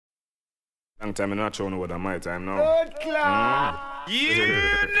Long time I'm not showing what on my time now. Good club.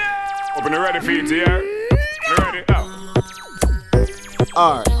 Yeah. Open the ready feet here. You ready?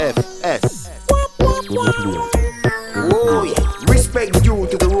 RFS. Oh yeah. Respect due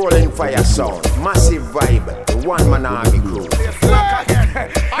to the Rollin Fyah Sound. Massive vibe. The one man army crew.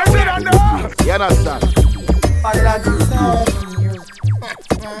 I said I know. You understand?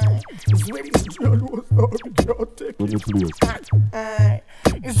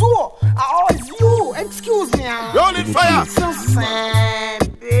 It's who? It's you. Excuse me. Rollin Fyah. So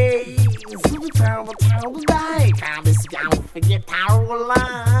sad days. So terrible, terrible day. Can't this guy forget how to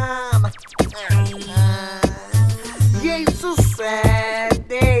line. Yeah, it's a sad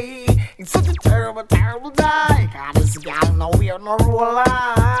day. It's such a terrible, terrible day. Can't this guy know we are not rolling.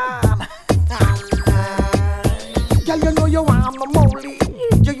 Yeah, you know you I'm the molly.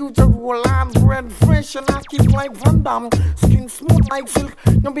 You use a roll on bread fresh and I keep like Van Damme. Skin smooth like silk.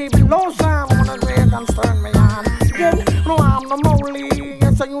 Your baby lotion wanna red and turn me on. Yeah, no I'm the molly.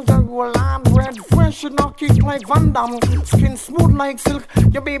 Yes, I use a roll on bread fresh and I keep like Van Damme. Skin smooth like silk.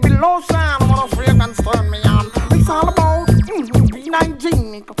 Your baby lotion wanna red and turn me on. It's all about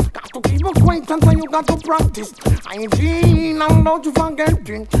B19. Got to keep acquaintance and you got to practice. hygiene and don't you forget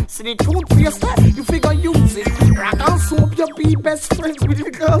it. See the toothpaste, you figure use it. Rock and soap, you be best friends with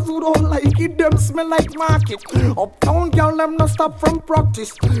the girls who don't like it. Them smell like market. Uptown girl, them no stop from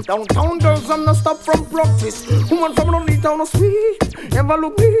practice. Downtown girls, them no stop from practice. Woman from the town no sweet, never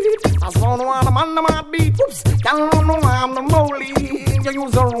look beat. That's one the man the might beat. Oops, y'all don't know I'm the molly. You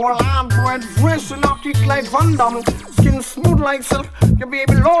use a roll on bread fresh and I kick like Van Damme. Skin smooth like silk, your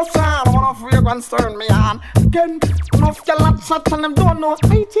baby lotion. One of you can turn me on. Again, enough your laps shut and them don't know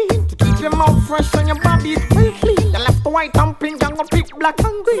hygiene. To keep your mouth fresh and your body well clean. You left the white and pink and go pick black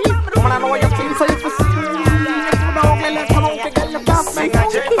and green. When I know your team, so you can see.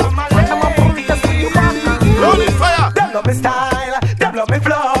 Rollin Fyah. Them love me style, them love me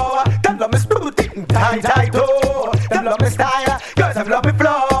flow, them love me smooth, tight, tight, oh. Them love me style, girls them love me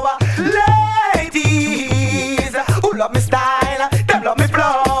flow. Ladies who love me style, them love me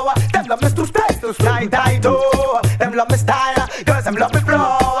flow, them love me smooth, tight, tight, oh. Them love me style, girls them love me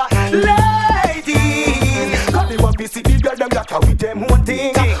flow. Ladies, cause they want to see the girl them got with them one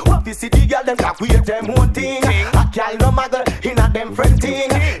thing. Want to see the girl them got with them one thing. A girl no matter in a them friend thing.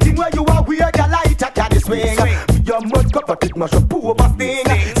 Thing where you are weird, you like a carry swing. Your mud cover it must a poor thing.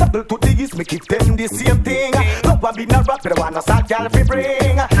 Sample to the east, me keep them the same thing. No one be no rock, but I wanna start girl fi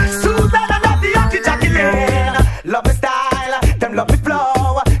bring. Susan and not the anti Jacqueline. Love me style, them love me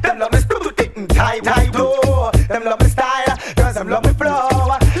flow, them love me smooth, tight, tight, oh. Them love me style, girls them love me flow.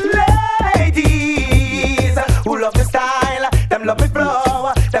 Ladies who love me style, them love me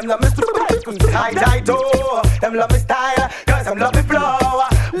flow, them love me smooth, tight, tight, oh. Them love me style, girls them love me flow.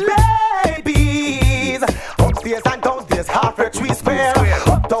 Babies, upstairs and downstairs, half a tree square.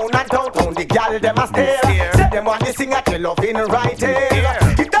 Uptown and downtown, the gal them a stare. Say them want to sing at your loving right here.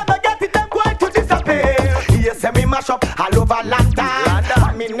 If them a get it, them going to disappear. Yes, send me mash up all over London.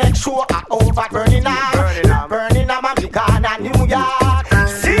 And me next show are over Birmingham, Birmingham, American and New York.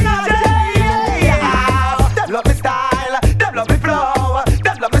 Sing out yeah. Them love me style, them love me flow,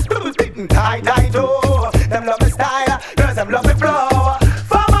 them love me smooth, tight, tight, oh. Them love me style, girls them love me flow.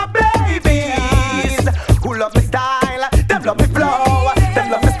 For my babies who love me style, them love me flow,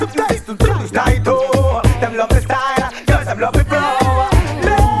 them love me smooth, tight, oh. Them love me style, girls them love me flow.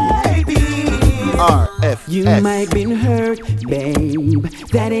 Babies. RFS. You might been hurt, babe,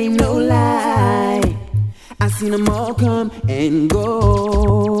 that ain't no lie. I seen them all come and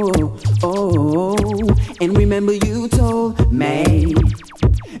go. Oh, and remember you told me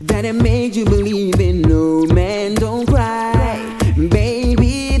that it made you believe in no man don't cry.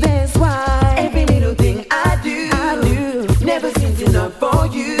 Baby, that's why every little thing I do never seems enough for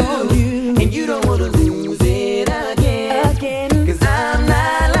you. And you don't wanna lose it again. Cause I'm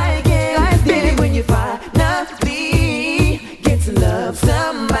not like it. Baby, when you finally get to love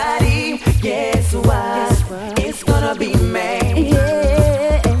somebody, guess what? It's gonna be me.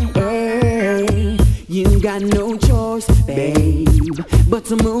 You got no choice, babe, but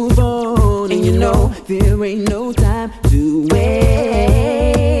to move on. And you know there ain't no time to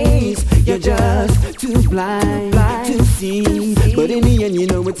waste. You're just too blind to see. But in the end, you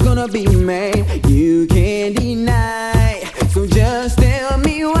know it's gonna be me. You can't deny. So just tell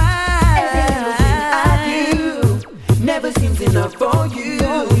me why. Every little thing I do never seems enough for you.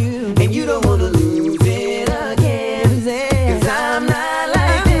 And you don't wanna lose it again. Cause I'm not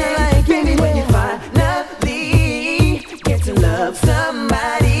like this. Baby, when you finally get to love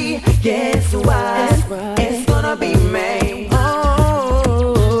somebody, guess what? It's gonna be me.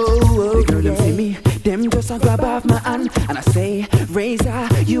 Oh, the girl them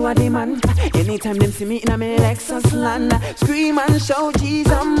Anytime them see me in a me Lexus land, scream and shout, geez,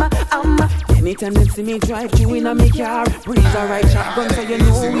 anytime them see me drive through in a me car, breeze a right shotgun so you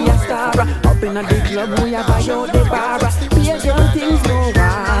know we a star. Up in a big club we a buy out the bar. Be a girl things go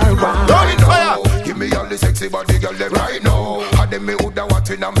wild. Rollin Fyah, give me all the sexy body girl them right now. Had them me woulda want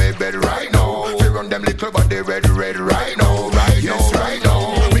in a me bed right now. Fi run them little body red right now, right now.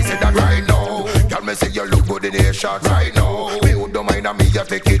 Me say that right now. Girl me say you look good in your shot right now. Me woulda mind a me you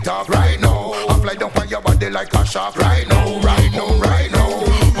take it off right now. I fly down on your body like a shark right now. Girl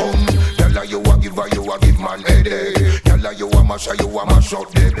you a give man headache. Girl you a mash out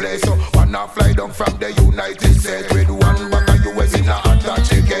the place. So wanna fly down from the United States with one back of US in a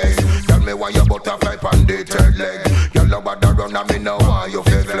Atlantic case. Girl me want your butterfly on the third leg. Girl about to run and me know why you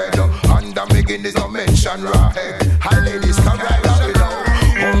feel fled. Under me Guinness no mention right. Hi ladies come right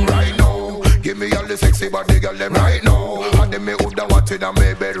now. Right now. Give me all the sexy body girl them right now. And them me woulda want in a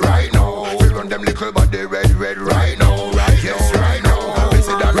me bed right now. We run them little body red right now. Right now. Me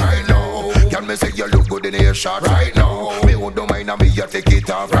say that right now. Girl me say you look good in your shot right now. Me woulda mind and me you take it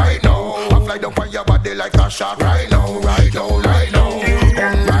off right now. I fly down on your body like a shark right now. Right now.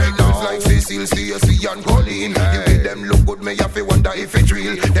 It's like Cecile, Stacy and Colleen. You give them look good, me have to wonder if it's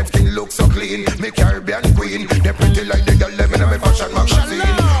real. Them skin look so clean, me Caribbean queen. They pretty like the girl them in my fashion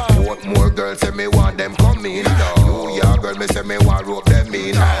magazine. More girls say me want them come in. New York girl me say me want rope them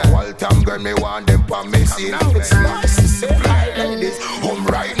in. Waltham girl me want them for me scene. It's nice, ladies, home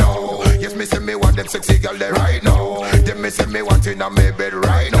right now. Yes me say me want them sexy girl there right now. Them me say me want in a me bed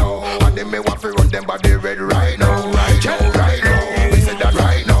right now. And them me want to run them body red right now. Right now. Me say that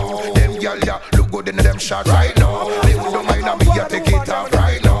right now. Them girl ya look good in them shot right now. Me wouldn't mind a me ya take it off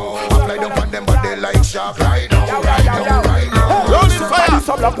right now. I fly down on them body like shark right now. Right now. Rollin Fyah,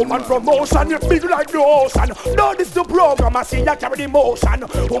 some black woman from ocean, you big like the ocean. No, this the program, I see you carry the motion.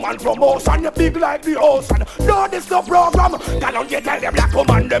 Woman from ocean, you big like the ocean. No, this the program, can't you tell them black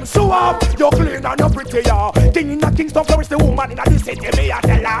woman them show up. You clean and you pretty, yeah. King in the Kingston, flourish the woman in the city, me I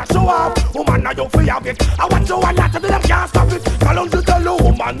tell her show up. Woman, now you feel it. I want you and that to them can't stop it. Can't you tell the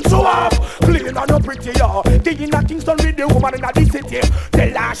woman show up. Clean and you pretty, yeah. King in the Kingston with the woman in the city, tell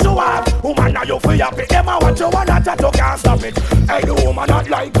her show up. Woman, now you feel it. Them I want you and that you can't stop it. Hey, the woman not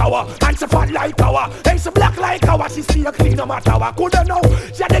like our, and she fat like our. Hey, she black like our, she still clean no matter what. Couldn't know,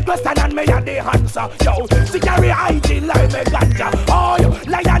 she the question and me and the answer. Yo, she carry hygiene like me ganja. Oh, yo,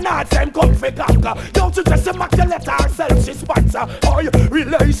 like a not same come for conquer. Yo, she just immaculate herself, she sponsor. Oh, yo,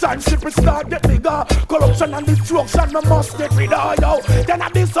 relationship is start get bigger. Corruption and destruction, me must get rid of. Yo, then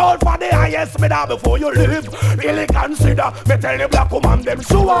have the soul for the highest bidder before you live. Really consider, me tell the black woman them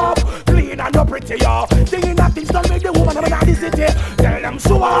show up. Clean and no pretty, yo. Thinking that things don't make the woman in the city. Tell them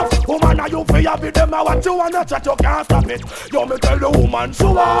show off. Woman, are you free of it? Them I want you and not chat, you can't stop it. Yo, me tell the woman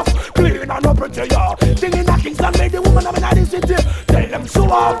show off. Clean and no pretty, yo. Thinking that Kingston made the woman in the city. Tell them show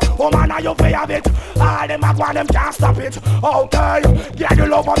off. Woman, are you free of it? All them I want them can't stop it. Okay, get the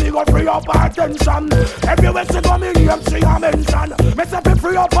love of me go free up her attention. Everywhere she go me name she a mention. Me say be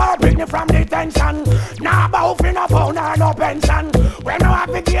free up her bring me from detention. Nah bow free no phone or no pension. When no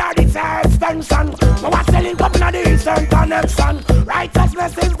have to gear this extension. No was selling company the Eastern Connection.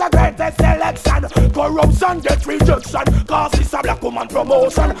 Righteousness is the greatest selection. Corruption get rejection. Cause it's a black woman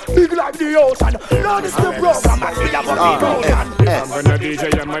promotion. Big like the ocean. Now this the program I see about emotion. If I'm gonna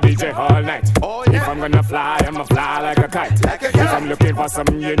DJ, I'm a DJ all night. If I'm gonna fly, I'm a fly like a kite. If I'm looking for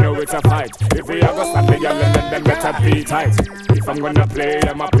something, you know it's a fight. If we ever stop the girl, then better be tight. If I'm gonna play,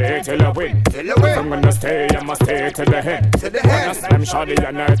 I'ma play till I win. If I'm gonna stay, I'ma stay to the end. Wanna slam shawty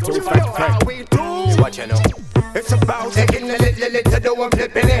and her too fat. What you know? It's about taking a little dough and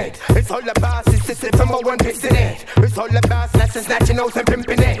flipping it. It's all about system from one pissing it. It's all about snatching out and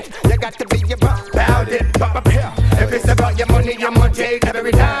pimping it. You got to be about it, pop up here. If it's about your money, I'm gonna take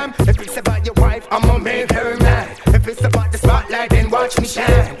every time. If it's about your wife, I'm gonna make her mad. If it's about the spotlight, then watch me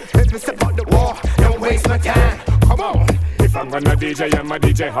shine. If it's about the war, don't waste my time. Come on. If I'm gonna DJ, I'm a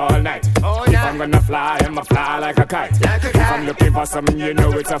DJ all night. If I'm gonna fly, I'ma fly like a kite. If I'm looking for something, you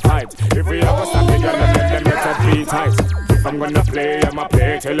know it's a fight. If we ever stop the girl, then better be tight. If I'm gonna play, I'ma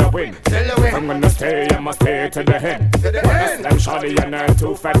play till I win. If I'm gonna stay, I'ma stay to the end. Wanna slam shawty and her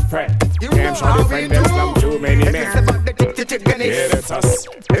too fat friend. Damn shawty friend, them slam too many men. Yeah, that's us.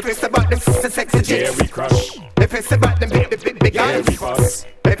 If it's about the sexy chicks, yeah, we crush. If it's about the big yeah, guys, we fuss.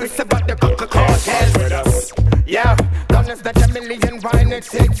 If it's about the cartel, with us. yeah, gonna start a million, why not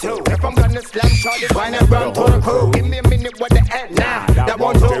take two? If I'm gonna slam shawty, why not run to the crew? Give me a minute, what the end now? That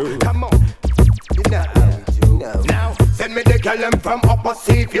won't do. Come on, you know. Now send me the tell them from Upper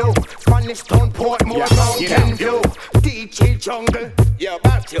Sea View, Spanish Town, Portmore, Mountain View, DJ Jungle. Yeah,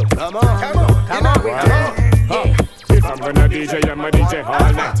 back you. Come on, come on, come on, come on. If I'm gonna DJ, I'm a DJ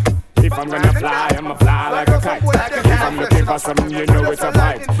all night. If I'm gonna fly, I'ma fly like a kite. If I'm looking for something, you know it's a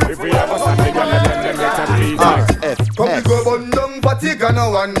fight. If we ever start together, then let's have three times. Come we go bun down, fatigue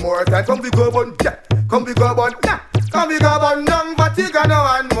no one more time. Come we go bun, yeah. Come we go bun, yeah. Come we go bun down, fatigue no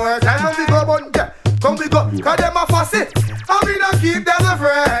one more time. Come we go bun, yeah. Come we go, 'cause them a fussy. I mean I keep them a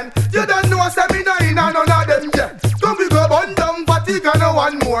friend. You don't know say me no in and none of them yet. Come we go bun down, fatigue no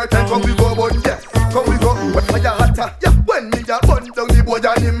one more time. Come we go bun, yeah. Come we go, when fire hotter, yeah. When me a bun down the boy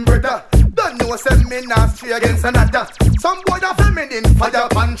and him brother. Don't know say me not stray against another. Some boy a feminine fire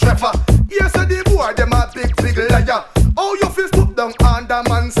pan treffer. Yes, so the boy them a big liar. Oh, you feel stoop down under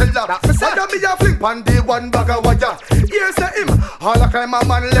man cellar. Father me a fling pan the one bag of wire. Yes, say him all a climb a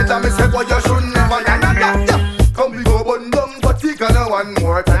man letter. Me say boy you should never yeah. Come we go bun down, fatigue and one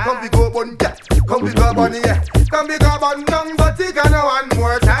more time. Come we go bun, yeah. Come we go bun, yeah. Come we go bun down, fatigue and one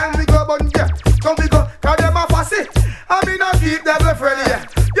more time. We go bun, yeah. Come we go, 'cause them a fussy. I mean I keep them a friend, yeah.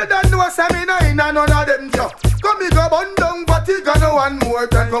 You don't know say me no in and none of them, yeah. Come we go bun down, fatigue and one more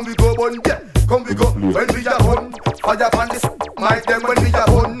time. Come we go bun, yeah. Come we go, when we a bun. Fire upon this, mic them when we a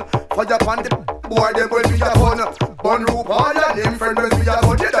bun. Fire upon the boy them when we a bun. Bun roop all of them friend when we a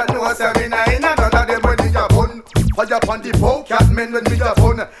bun. You don't know say me no in and none of them when we a bun. Fire upon the polecat men when we a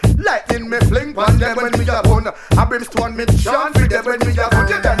bun. Lightning me fling pan them when we a bun. A brimstone me chant for them when we a bun.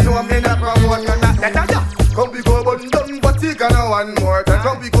 You don't know me no promote none of that, yeah. Come we go bun down, fatigue and one more time.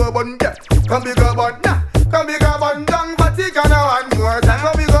 Come we go bun, yeah. Come we go bun, nah. Come we go bun down, fatigue and one more time.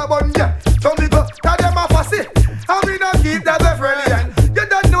 Come we go bun, yeah. Come we go, 'cause them a fussy. I mean I keep that a friend. You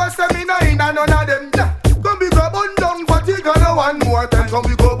don't know say me no in and none of them, yeah. Come we go bun down, fatigue and one more time. Come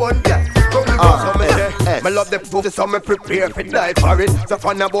we go bun, yeah. Come we go. So me say, me love the food, so me prepare for die for it. So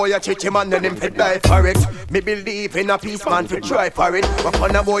fun a boy a chichi man and him fi die for it. Me believe in a peace man fi try for it. But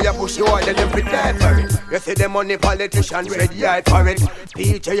fun a boy a push you hard and him fi die for it. You see them money politicians ready eye for it.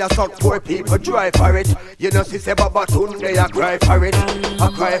 PJ a suck poor people try for it. You know see say Baba Tunde a cry for it. I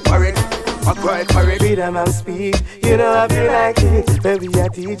cry for it. I cry for it. Freedom of speech, you know I feel like it. Maybe I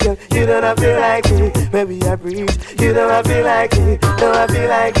teach you, you don't I feel like it. Maybe I preach, you don't I feel like it. No I feel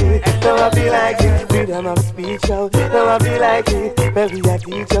like it, no I feel like it. Freedom of speech, no I feel like it. Maybe I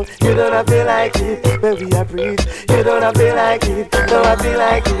teach you, you don't I feel like it. Maybe I preach, you don't I feel like it. No I feel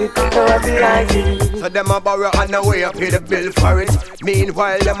like it, no I feel like it. So them a borrow and a way I pay the bill for it.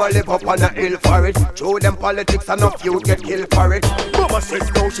 Meanwhile them a live up on a hill for it. Show them politics and enough youth get killed for it. Mama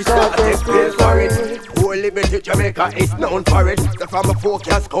says no, she start to take bill for it. Whole living in Jamaica is known for it. The from a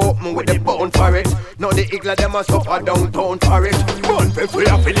forecast open with the bone for it. Now the eagle them a suffer downtown for it. Run for free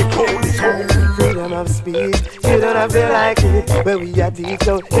up in the cold. Freedom of speech, you don't I feel like it. When we are teach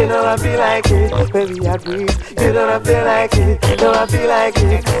you, you know I feel like it. When we are preach, you don't I feel like it. No I feel like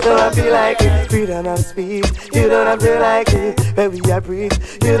it, no I feel like it. Freedom of speech, you don't I feel like it. When we are preach,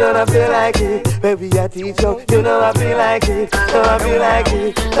 you don't I feel like it. When we are teach you know I feel like it. No I feel like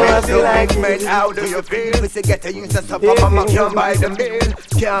it, no I feel like it. How do you feel? We say get a use of stuff, mama can't buy the meal.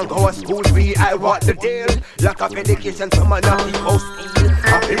 Can't go to school free, I want the deal. Lack of education, some are not post steal.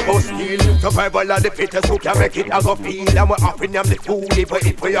 Happy post steal. Survival of the fittest who can make it, I go feel. And we're offering them the food,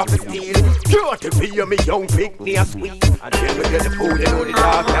 if we have to steal. Can't you feel me young pig, me a squeeze. Until we get the food, they know the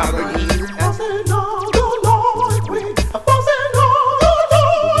dog can't breathe. Wasn't all the Lord with, wasn't all the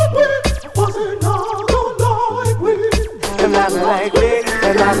Lord with, wasn't all the Lord with. Them not like it,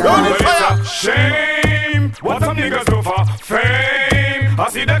 them not like it. Shame, what some niggas do for fame. I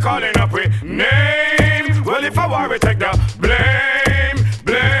see they calling up with name. Well, if I war, we take the blame.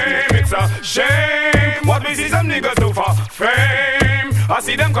 It's a shame. What we see some niggas do for fame. I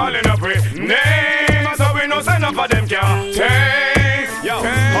see them calling up with name. So we know sign up for them can't take. Yo,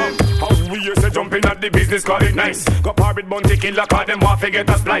 we used to jump in at the business, call it nice. Got par with bounty killer, call them want to get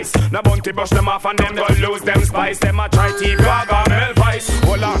a splice. Now bounty brush them off and them gon' lose them spice. Them a try to gargamel vice.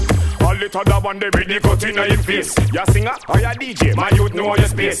 Hold on, all the other one they really cut in your face. You singer or you DJ, my youth know your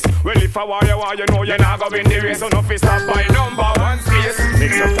space. Well if I war you know you're not gonna win the race. So no fi stop by #1 space.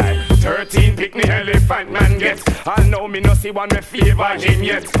 Mix up time, 13 pick me elephant man get. I know me no see one me favor him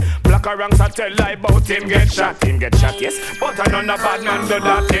yet. Black around so tell lie about him get shot. Him get shot yes, but I know no bad man do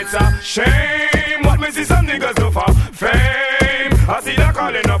that. It's a shame what me see some niggas do for fame. I see they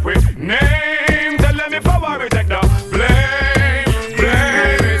calling up with name. Tell them if I war we take the blame.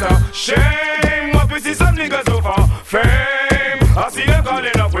 It's a shame what we see some niggas do for fame. I see they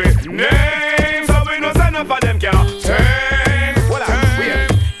calling up with name. So we no sign up for them can't tame.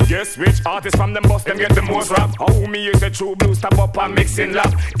 Guess which artist from them bust them get the most rap. How me used to true blue, stop up and mixing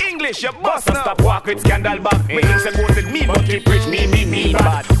love. English, you bust and stop walk with scandal back. Me supported me, but he preach me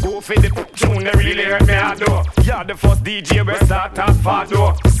bad. Go for the tune, they really hurt me hard though. You're the first DJ we start off far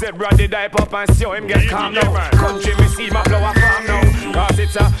though. Said brother dive up and see him get calm now. Country me see my flower farm now. Cause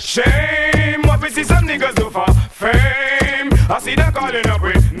it's a shame what we see some niggas do for fame. I see them calling up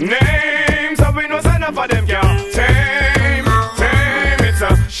with names, so we know enough of them can't tame. It's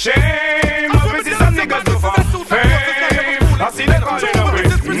a shame what we see some niggas do for fame. I see them calling up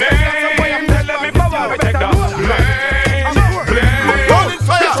with names, tell them if I want to take the Rollin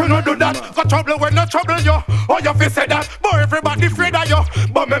Fyah, you no do that. Got trouble when no trouble you. Oh, you fi say that, but everybody afraid of you.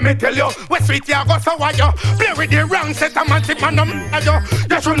 But me tell you, where sweet you go so why you play with the wrong set of man, man you.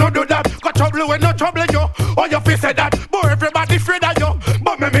 You should not do that. Got trouble when no trouble you. Oh, you fi say that, but everybody afraid of you.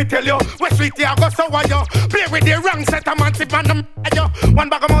 But me tell you, where sweet you go so why you play with the wrong set of man, man you. One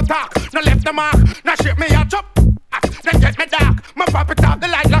bag of mouth talk, no left the mark, no shit me a chop. Then get me dark, my pop it off, the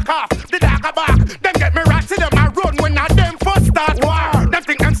light lock off, the darker back. Then get me right, see them I run when I them first start war. Them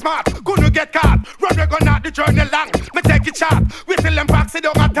think I'm smart, couldn't get caught. Run we gon' out the journey long, me take it sharp. We till them back, sit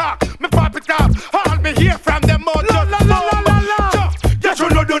down and talk, me pop it off. All me hear from them mouth, you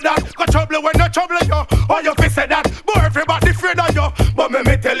should not do that. Got trouble when no trouble you. Oh, you fi say that, but everybody afraid of you. But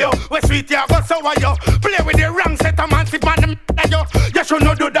me tell you, where sweet you go so are you. Play with the wrong set of man, sit man you. You should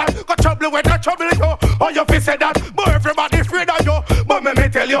not do that. Got trouble when no trouble you. Oh, you fi say that, but everybody afraid of you. But me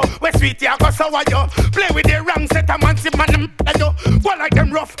tell you, where sweet you go so are you. Play with the wrong set of man, sit man you. One like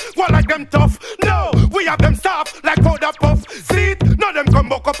them rough, one like them tough. No, we have them soft like powder puff. See it? None them come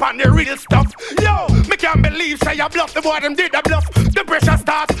back up on the real stuff. Yo, me can't believe say you bluff. The boy them did a bluff. The pressure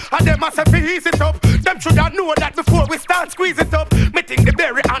starts and them must have to ease it up. Them should have known that before we start squeeze it up. Me think the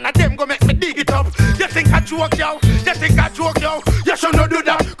berry and them go make me dig it up. You think I joke yo? You think I joke yo? You should not do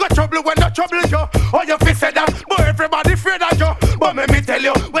that. Got trouble when no trouble you. Oh, you fi say that, but everybody afraid of you. But me tell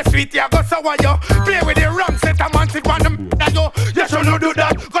you, where sweet you go so are you. Play with the wrong set of man, sit on them you. You should not do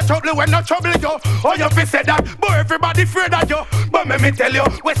that. Got trouble when no trouble you. Oh, you fi say that, but everybody afraid of you. But me tell you,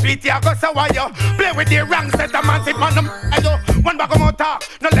 where sweet you go so are you. Play with the wrong set of man, sit on them you. One bag of mouth talk,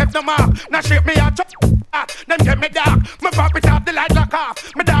 no left no mark, no shape me a chop. Them get me dark, me pop it off, the light lock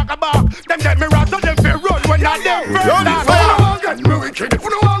off. Me dog a bark, them get me rat, so them feel run when I them first start. If you don't get me wicked, if you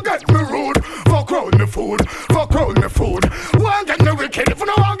don't get me rude, fuck round me food, fuck round me food. Won't get me wicked, if you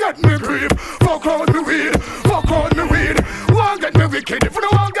don't get me grief, fuck round me weed, fuck round me weed. Won't get me wicked, if you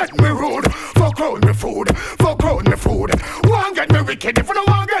don't get me rude, fuck round me food, fuck round me food. Won't get me wicked, if you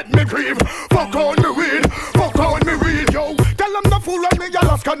don't get me grief, fuck round me weed, fuck round me weed. Yo, tell them the fool and me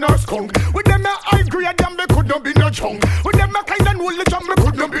Alaska nurse skunk. With them I grade them me could not be no chunk. With them I kind and woolly jam me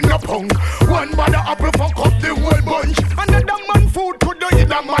could not be no punk. One bad apple fuck up the whole bunch. Another man food could not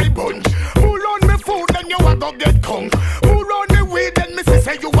eat on my bunch. Pull on me food then you a go get kunk. Pull on the weed then me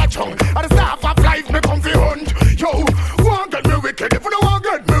say you a chunk. At the start of life me come fi hunt. Yo, won't get me wicked if you don't want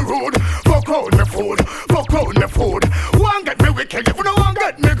get me rude. Fuck round me food, fuck round me food. Won't get me wicked if you don't want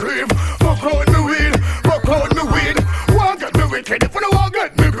get me grief. Fuck round me weed, fuck round me weed. Won't get me wicked if you don't want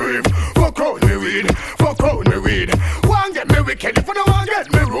get me grief. Fuck round me weed, fuck round me weed. Won't get me wicked if you don't want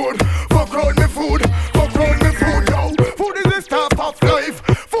get me rude. Fuck round me food, fuck round me food. Yo, food is the start of life.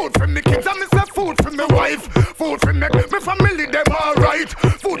 Food for me kids and me say food for me wife. Food for me family them alright.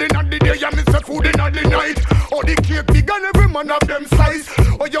 Food in the day and me say food in the night. Oh the cake big and every man of them slice.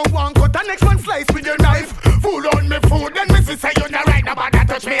 Oh you want cut the next one slice with your knife. Food on me food then me say you not right about that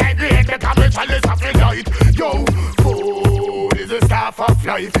touch me I grade the commercial is of the light. Yo, food is the staff of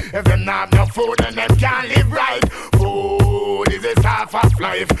life. If them not have no food then them can't live right. Food is the staff of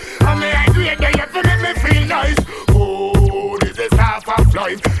life. And me I grade the you to make me feel nice. Food is the staff of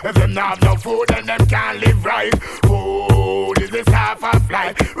life. If them not have no food then them can't live right. Food is the staff of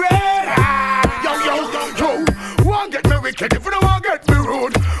life. Yo, won't get me wicked if you don't want get me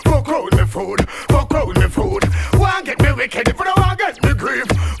rude. Fuck round me food, fuck round me food. Won't get me wicked if you don't want get me grief.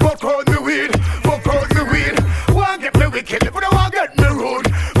 Fuck round me weed, fuck round me weed. Won't get me wicked if you don't want get me rude.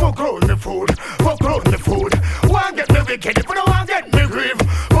 Fuck round me food, fuck round me food. Won't get me wicked if you don't want get me grief.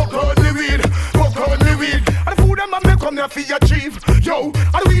 Fuck round me weed, fuck round me weed. And the food them and me come here for your chief. Yo, and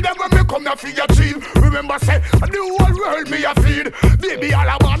the weed them when me come here for your chief. Remember say, the whole world me a feed. Baby all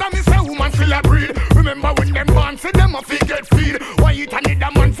I want and me say woman still a breed. Remember when them born say them a fi get feed. Why eat and need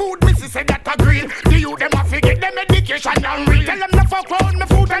a man food, me say that agreed. The youth them a fi get them education and read. Tell them the fuck round me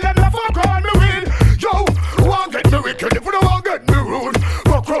food, tell them the fuck round me weed. Yo, won't get me wicked if you don't want get me rude.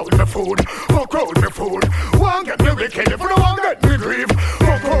 Fuck round me food, fuck round me food. Won't get me wicked if you don't want get me grief.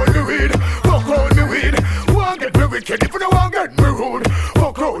 Fuck round me weed, fuck round me weed. Won't get me wicked if you don't want get me rude.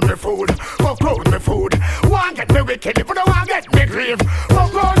 Fuck round me food, fuck round me food. Won't get me wicked if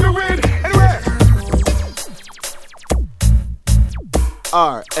the weed. Anyway.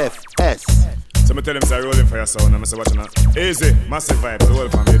 RFS. So I tell him, say, Rollin Fyah Sound, and I say, watch now. Easy, massive vibe, the whole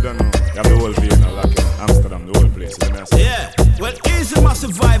family, you don't know. You have the whole Vienna, like Amsterdam, the whole place. Yeah, well, easy,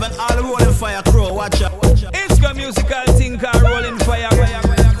 massive vibe, and all the Rollin Fyah crew, watch out. It's got musical